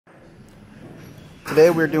Today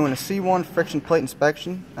we're doing a C1 friction plate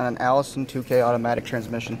inspection on an Allison 2K automatic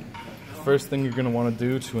transmission. First thing you're going to want to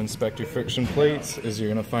do to inspect your friction plates is you're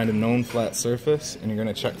going to find a known flat surface and you're going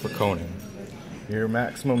to check for coning. Your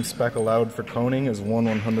maximum spec allowed for coning is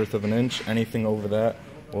 1/100th of an inch. Anything over that,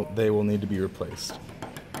 they will need to be replaced.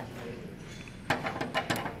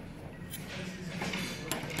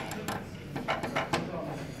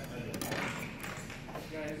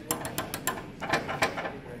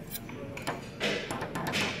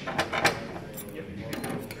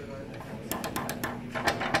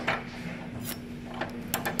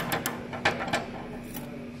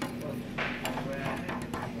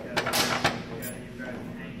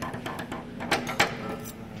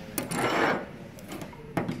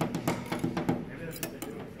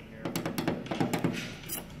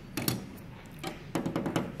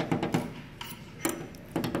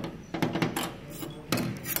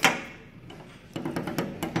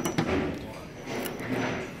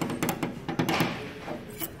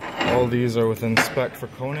 All these are within spec for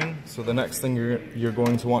coning, so the next thing you're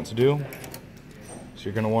going to want to do is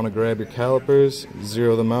you're going to want to grab your calipers,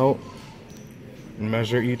 zero them out, and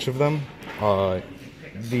measure each of them.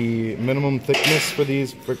 The minimum thickness for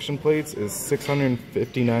these friction plates is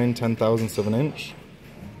 659 10,000ths of an inch.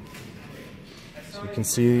 So you can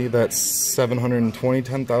see that's 720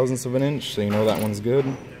 10,000ths of an inch, so you know that one's good.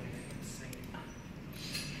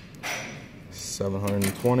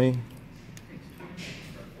 720.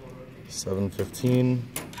 715,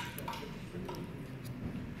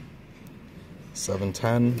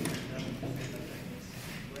 710,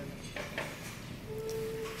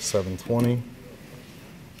 720,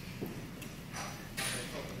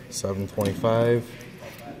 725,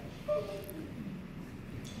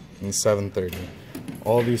 and 730.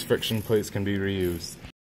 All these friction plates can be reused.